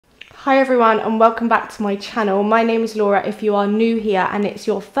Hi everyone and welcome back to my channel. My name is Laura if you are new here and it's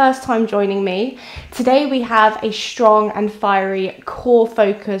your first time joining me. Today we have a strong and fiery core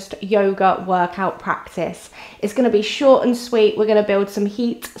focused yoga workout practice. It's going to be short and sweet. We're going to build some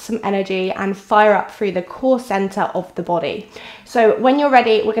heat, some energy and fire up through the core center of the body. So when you're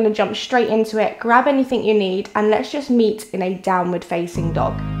ready, we're going to jump straight into it. Grab anything you need and let's just meet in a downward facing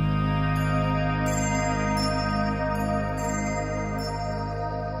dog.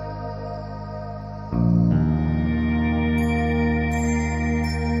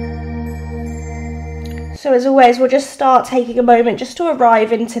 So as always, we'll just start taking a moment just to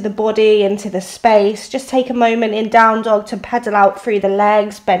arrive into the body, into the space. Just take a moment in down dog to pedal out through the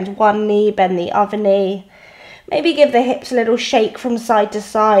legs, bend one knee, bend the other knee. Maybe give the hips a little shake from side to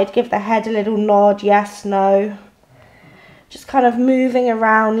side, give the head a little nod, yes, no. Just kind of moving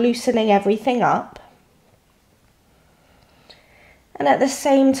around, loosening everything up. And at the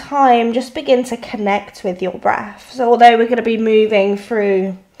same time, just begin to connect with your breath. So although we're going to be moving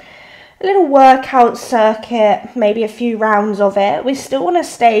through a little workout circuit, maybe a few rounds of it, we still want to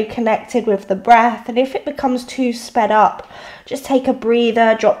stay connected with the breath. And if it becomes too sped up, just take a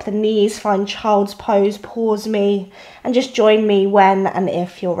breather, drop the knees, find child's pose, pause me, and just join me when and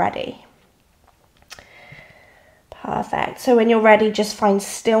if you're ready. Perfect. So when you're ready, just find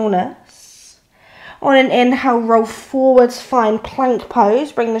stillness. On an inhale, roll forwards, find plank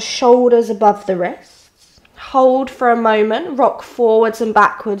pose, bring the shoulders above the wrists. Hold for a moment, rock forwards and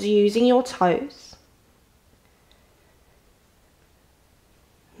backwards using your toes.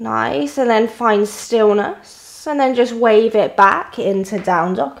 Nice, and then find stillness, and then just wave it back into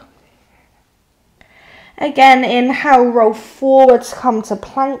down dog. Again, inhale, roll forwards, come to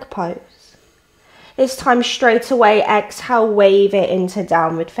plank pose. This time straight away, exhale, wave it into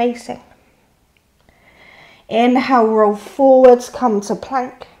downward facing. Inhale, roll forwards, come to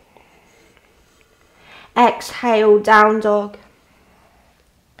plank. Exhale, down dog.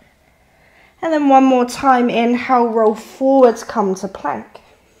 And then one more time, inhale, roll forwards, come to plank.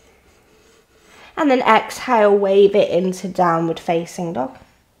 And then exhale, wave it into downward facing dog.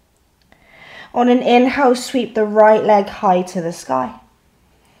 On an inhale, sweep the right leg high to the sky.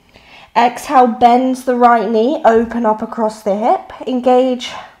 Exhale, bend the right knee, open up across the hip.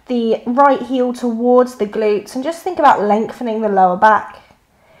 Engage the right heel towards the glutes and just think about lengthening the lower back.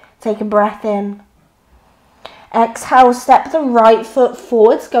 Take a breath in. Exhale, step the right foot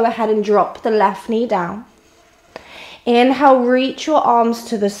forwards. Go ahead and drop the left knee down. Inhale, reach your arms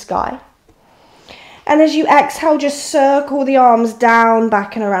to the sky. And as you exhale, just circle the arms down,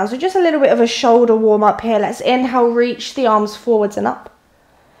 back and around. So just a little bit of a shoulder warm up here. Let's inhale, reach the arms forwards and up.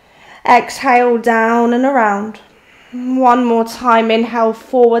 Exhale, down and around. One more time, inhale,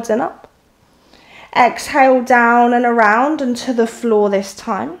 forwards and up. Exhale, down and around and to the floor this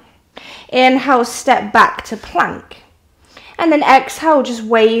time. Inhale, step back to plank. And then exhale, just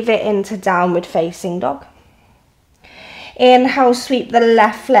wave it into downward facing dog. Inhale, sweep the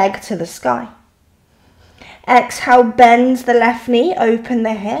left leg to the sky. Exhale, bend the left knee, open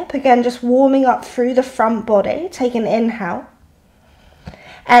the hip. Again, just warming up through the front body. Take an inhale.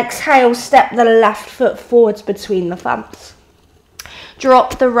 Exhale, step the left foot forwards between the thumbs.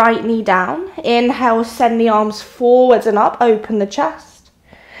 Drop the right knee down. Inhale, send the arms forwards and up, open the chest.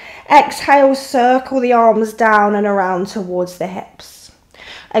 Exhale, circle the arms down and around towards the hips.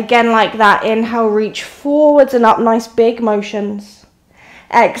 Again, like that, inhale, reach forwards and up, nice big motions.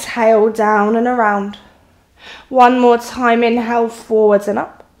 Exhale, down and around. One more time, inhale, forwards and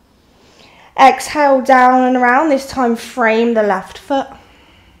up. Exhale, down and around, this time frame the left foot.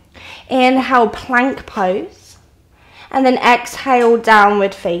 Inhale, plank pose. And then exhale,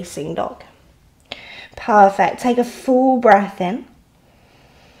 downward facing dog. Perfect. Take a full breath in.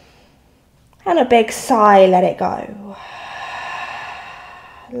 And a big sigh, let it go.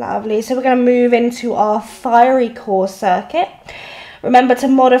 Lovely. So we're going to move into our fiery core circuit. Remember to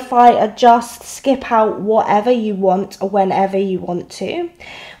modify, adjust, skip out whatever you want or whenever you want to.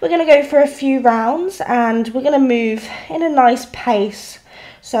 We're going to go for a few rounds and we're going to move in a nice pace.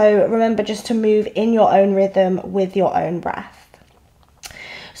 So remember just to move in your own rhythm with your own breath.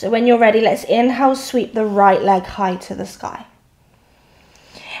 So when you're ready, let's inhale, sweep the right leg high to the sky.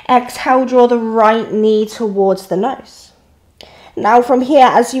 Exhale, draw the right knee towards the nose. Now from here,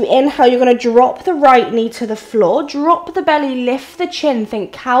 as you inhale, you're going to drop the right knee to the floor. Drop the belly, lift the chin,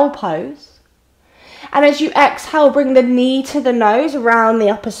 think cow pose. And as you exhale, bring the knee to the nose, around the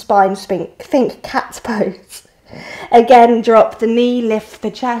upper spine, think cat pose. Again, drop the knee, lift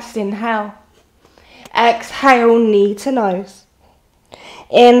the chest, inhale. Exhale, knee to nose.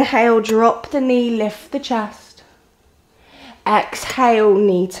 Inhale, drop the knee, lift the chest. Exhale,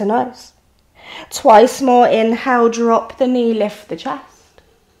 knee to nose. Twice more, inhale, drop the knee, lift the chest.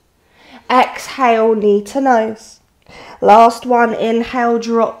 Exhale, knee to nose. Last one, inhale,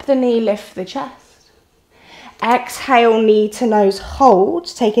 drop the knee, lift the chest. Exhale, knee to nose, hold,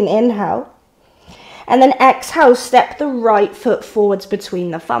 take an inhale. And then exhale, step the right foot forwards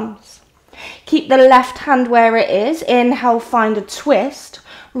between the thumbs. Keep the left hand where it is. Inhale, find a twist.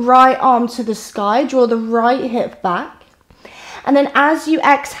 Right arm to the sky, draw the right hip back. And then as you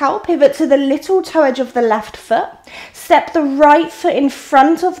exhale, pivot to the little toe edge of the left foot. Step the right foot in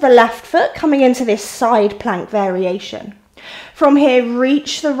front of the left foot, coming into this side plank variation. From here,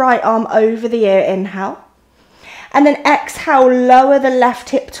 reach the right arm over the ear, inhale. And then exhale, lower the left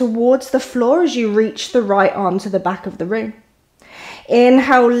hip towards the floor as you reach the right arm to the back of the room.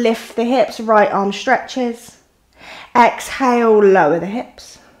 Inhale, lift the hips, right arm stretches. Exhale, lower the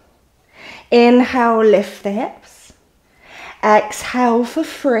hips. Inhale, lift the hips. Exhale for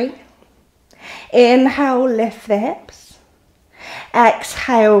 3. Inhale, lift the hips.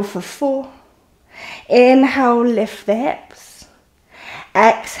 Exhale for 4. Inhale, lift the hips.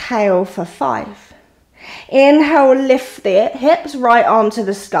 Exhale for 5. Inhale, lift the hips, right arm to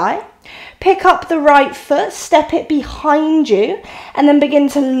the sky. Pick up the right foot, step it behind you, and then begin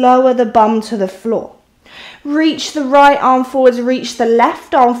to lower the bum to the floor. Reach the right arm forwards, reach the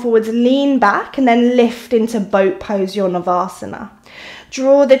left arm forwards, lean back, and then lift into boat pose, your Navasana.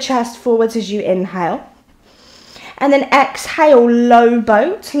 Draw the chest forwards as you inhale. And then exhale, low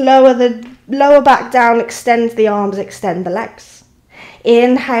boat, lower the lower back down, extend the arms, extend the legs.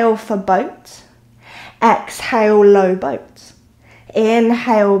 Inhale for boat. Exhale, low boat.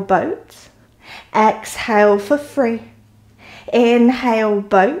 Inhale, boat. Exhale for 3. Inhale,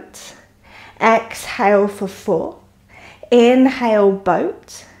 boat. Exhale for 4. Inhale,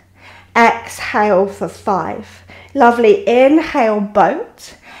 boat. Exhale for 5. Lovely. Inhale,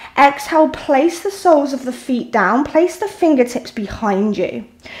 boat. Exhale, place the soles of the feet down. Place the fingertips behind you.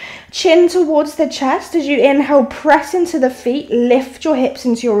 Chin towards the chest. As you inhale, press into the feet. Lift your hips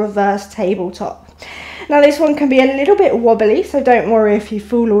into your reverse tabletop. Now this one can be a little bit wobbly, so don't worry if you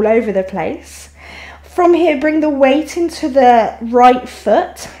fall all over the place. From here, bring the weight into the right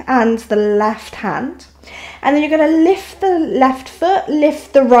foot and the left hand. And then you're going to lift the left foot,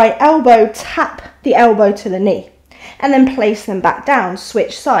 lift the right elbow, tap the elbow to the knee. And then place them back down.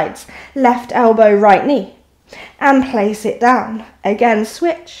 Switch sides. Left elbow, right knee. And place it down. Again,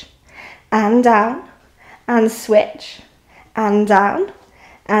 switch. And down. And switch. And down.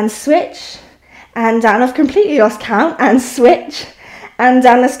 And switch. And down. I've completely lost count. And switch. And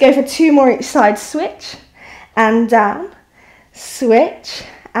down. Let's go for 2 more each side. Switch. And down. Switch.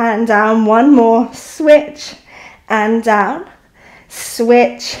 And down. 1 more. Switch. And down.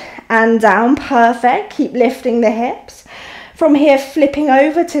 Switch. And down. Perfect. Keep lifting the hips. From here, flipping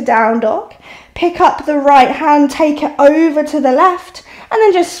over to down dog. Pick up the right hand. Take it over to the left. And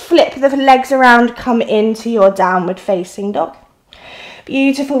then just flip the legs around. Come into your downward facing dog.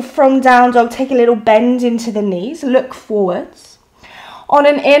 Beautiful. From down dog, take a little bend into the knees. Look forwards. On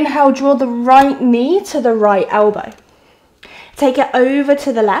an inhale, draw the right knee to the right elbow. Take it over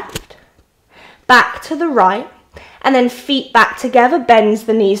to the left. Back to the right. And then feet back together. Bends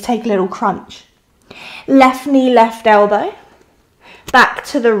the knees. Take a little crunch. Left knee, left elbow. Back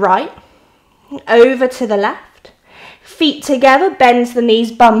to the right. Over to the left. Feet together. Bends the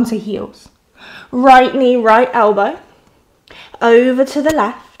knees. Bum to heels. Right knee, right elbow. Over to the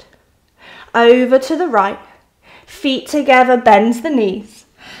left, over to the right, feet together, bends the knees.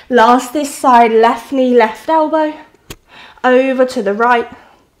 Last this side, left knee, left elbow, over to the right,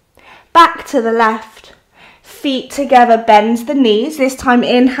 back to the left, feet together, bends the knees. This time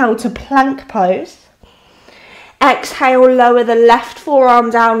inhale to plank pose. Exhale, lower the left forearm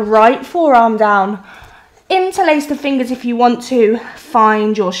down, right forearm down. Interlace the fingers if you want to.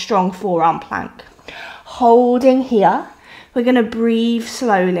 Find your strong forearm plank. Holding here. We're going to breathe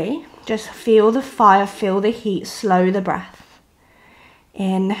slowly. Just feel the fire, feel the heat, slow the breath.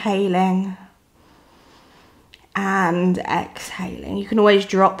 Inhaling and exhaling. You can always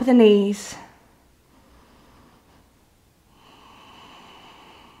drop the knees.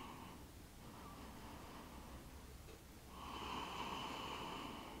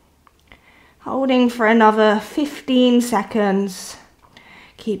 Holding for another 15 seconds.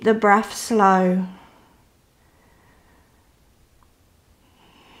 Keep the breath slow.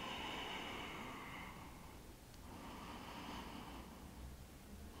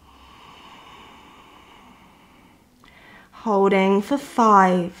 Holding for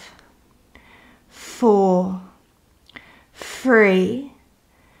 5, 4, 3,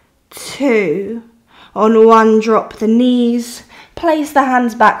 2, On one, drop the knees. Place the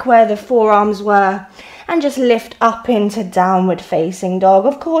hands back where the forearms were and just lift up into downward facing dog.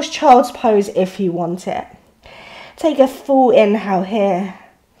 Of course, child's pose if you want it. Take a full inhale here.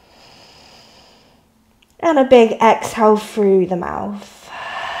 And a big exhale through the mouth.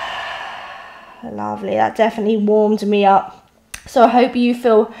 Lovely, that definitely warmed me up. So I hope you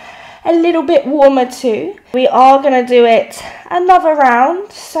feel a little bit warmer too. We are going to do it another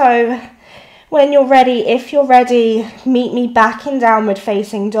round. So when you're ready, if you're ready, meet me back in downward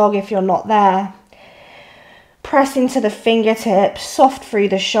facing dog if you're not there. Press into the fingertips, soft through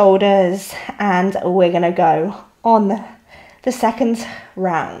the shoulders, and we're going to go on the second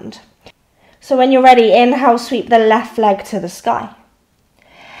round. So when you're ready, inhale, sweep the left leg to the sky.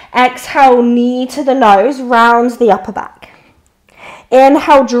 Exhale, knee to the nose, rounds the upper back.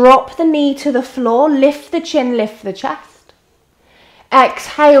 Inhale, drop the knee to the floor, lift the chin, lift the chest.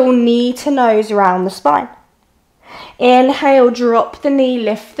 Exhale, knee to nose, round the spine. Inhale, drop the knee,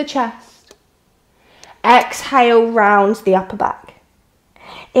 lift the chest. Exhale, rounds the upper back.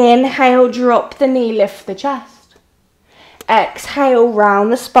 Inhale, drop the knee, lift the chest. Exhale,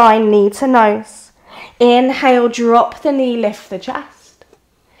 round the spine, knee to nose. Inhale, drop the knee, lift the chest.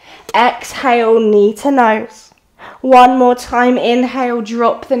 Exhale, knee to nose. One more time, inhale,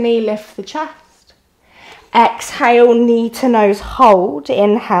 drop the knee, lift the chest. Exhale, knee to nose, hold,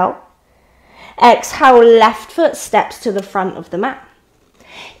 inhale. Exhale, left foot steps to the front of the mat.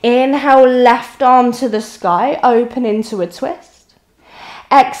 Inhale, left arm to the sky, open into a twist.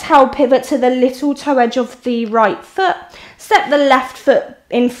 Exhale, pivot to the little toe edge of the right foot. Step the left foot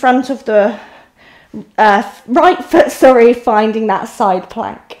in front of the right foot, finding that side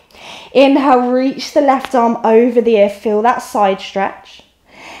plank. Inhale, reach the left arm over the ear, feel that side stretch.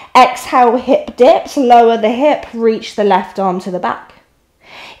 Exhale, hip dips, lower the hip, reach the left arm to the back.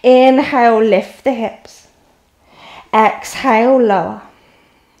 Inhale, lift the hips. Exhale, lower.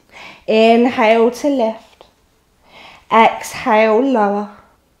 Inhale to lift. Exhale, lower.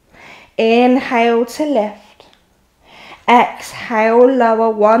 Inhale to lift. Exhale, lower.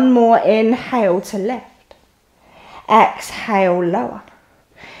 One more, inhale to lift. Exhale, lower.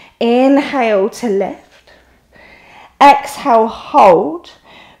 Inhale to lift. Exhale, hold.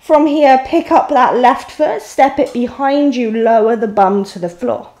 From here, pick up that left foot, step it behind you, lower the bum to the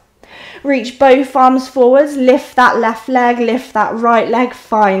floor. Reach both arms forwards, lift that left leg, lift that right leg,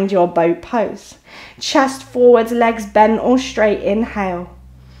 find your boat pose. Chest forwards, legs bent or straight, inhale.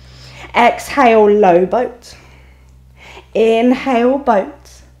 Exhale, low boat. Inhale,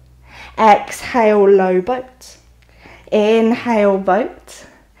 boat. Exhale, low boat. Inhale, boat.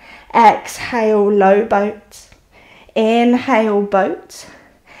 Exhale, low boat. Inhale, boat.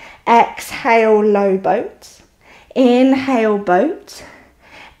 Exhale, low boat. Inhale, boat.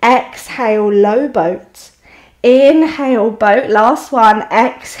 Exhale, low boat. Inhale, boat. Last one.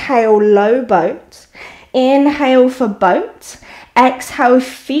 Exhale, low boat. Inhale for boat. Exhale,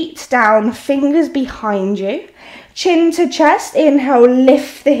 feet down, fingers behind you. Chin to chest. Inhale,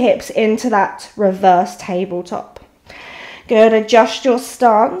 lift the hips into that reverse tabletop. Good. Adjust your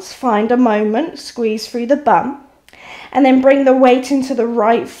stance. Find a moment. Squeeze through the bum. And then bring the weight into the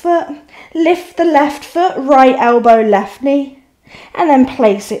right foot. Lift the left foot, right elbow, left knee. And then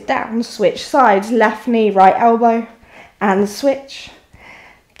place it down. Switch sides, left knee, right elbow, and switch.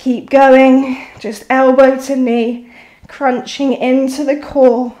 Keep going, just elbow to knee, crunching into the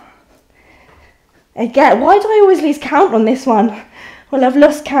core. Again, why do I always lose count on this one? Well, I've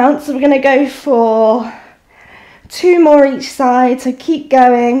lost count, so we're going to go for 2 more each side. So keep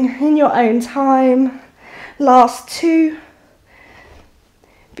going in your own time. Last 2.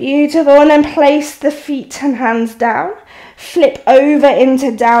 Beautiful. And then place the feet and hands down. Flip over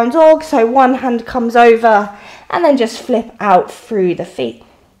into down dog. So one hand comes over and then just flip out through the feet.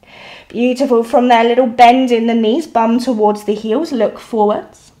 Beautiful. From there, little bend in the knees, bum towards the heels, look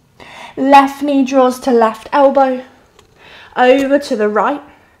forwards. Left knee draws to left elbow. Over to the right.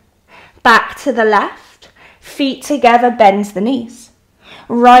 Back to the left. Feet together, bends the knees.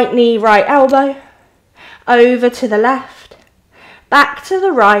 Right knee, right elbow. Over to the left, back to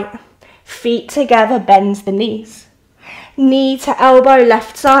the right, feet together, bends the knees. Knee to elbow,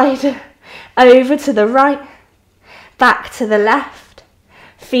 left side, over to the right, back to the left,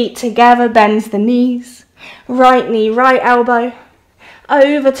 feet together, bends the knees. Right knee, right elbow,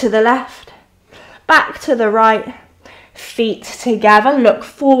 over to the left, back to the right, feet together, look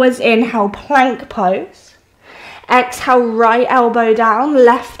forwards, inhale, plank pose. Exhale, right elbow down,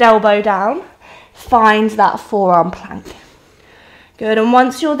 left elbow down. Find that forearm plank. Good, and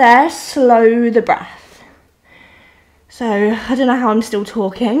once you're there, slow the breath. So, I don't know how I'm still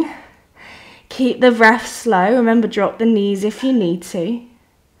talking. Keep the breath slow. Remember, drop the knees if you need to.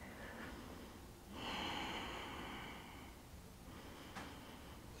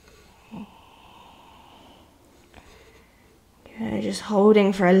 Good, just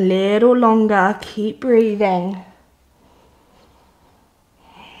holding for a little longer. Keep breathing.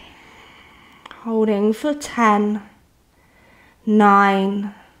 Holding for 10,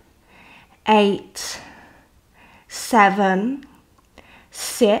 9, 8, 7,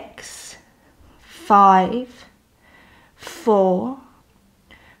 6, 5, 4,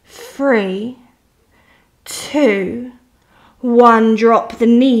 3, 2, 1. Drop the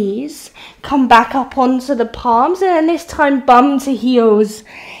knees. Come back up onto the palms, and then this time bum to heels.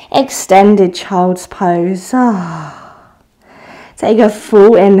 Extended child's pose. Take a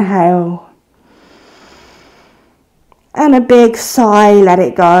full inhale. And a big sigh, let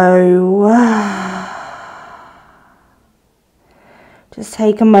it go. Just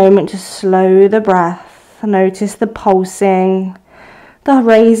take a moment to slow the breath. Notice the pulsing, the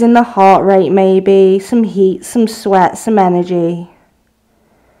raise in the heart rate maybe, some heat, some sweat, some energy.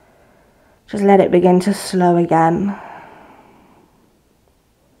 Just let it begin to slow again.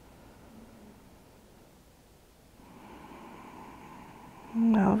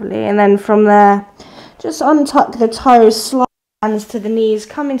 Lovely, and then from there, just untuck the toes, slide hands to the knees,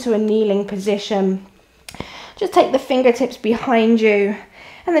 come into a kneeling position. Just take the fingertips behind you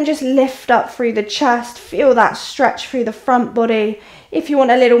and then just lift up through the chest. Feel that stretch through the front body. If you want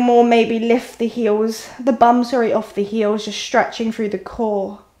a little more, maybe lift the heels, the bum, off the heels, just stretching through the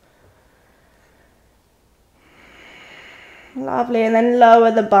core. Lovely, and then lower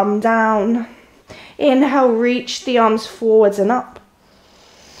the bum down. Inhale, reach the arms forwards and up.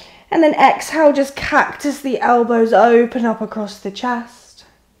 And then exhale, just cactus the elbows, open up across the chest.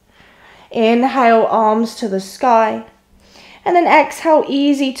 Inhale, arms to the sky. And then exhale,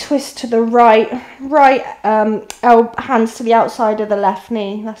 easy twist to the right. Hands to the outside of the left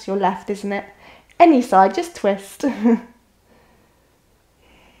knee. That's your left, isn't it? Any side, just twist. Good,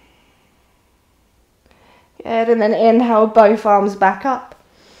 and then inhale, both arms back up.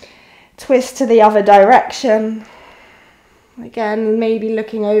 Twist to the other direction. Again, maybe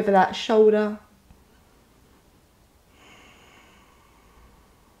looking over that shoulder.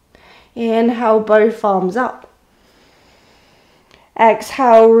 Inhale, both arms up.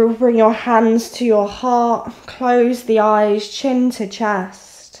 Exhale, bring your hands to your heart. Close the eyes, chin to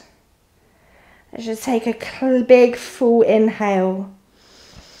chest. Let's just take a big full inhale.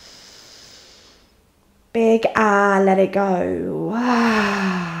 Big let it go.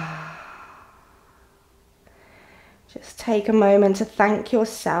 Just take a moment to thank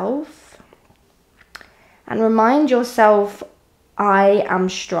yourself and remind yourself, I am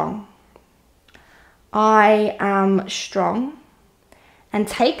strong. I am strong. And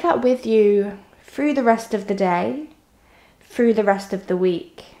take that with you through the rest of the day, through the rest of the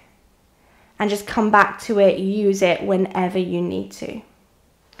week. And just come back to it, use it whenever you need to.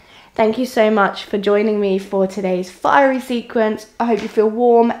 Thank you so much for joining me for today's fiery sequence. I hope you feel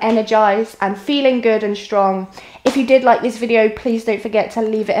warm, energized, and feeling good and strong. If you did like this video, please don't forget to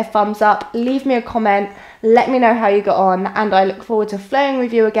leave it a thumbs up, leave me a comment, let me know how you got on, and I look forward to flowing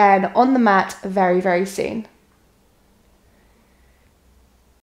with you again on the mat very, very soon.